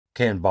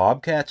Can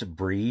bobcats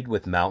breed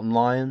with mountain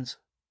lions?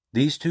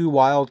 These two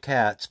wild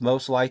cats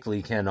most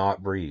likely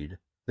cannot breed.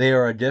 They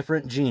are a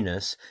different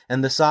genus,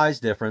 and the size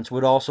difference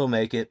would also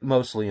make it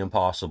mostly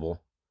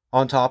impossible.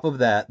 On top of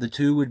that, the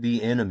two would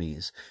be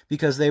enemies,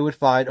 because they would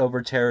fight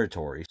over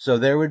territory, so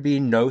there would be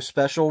no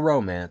special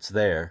romance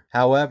there.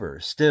 However,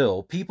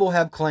 still, people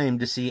have claimed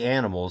to see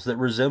animals that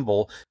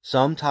resemble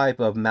some type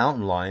of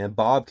mountain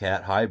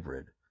lion-bobcat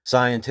hybrid.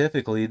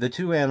 Scientifically, the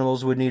two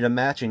animals would need a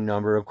matching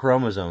number of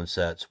chromosome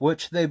sets,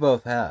 which they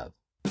both have.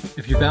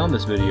 If you found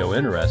this video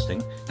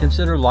interesting,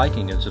 consider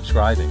liking and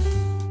subscribing.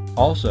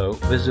 Also,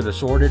 visit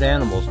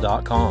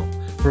assortedanimals.com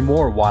for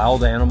more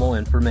wild animal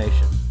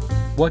information.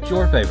 What's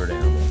your favorite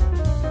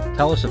animal?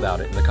 Tell us about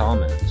it in the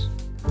comments.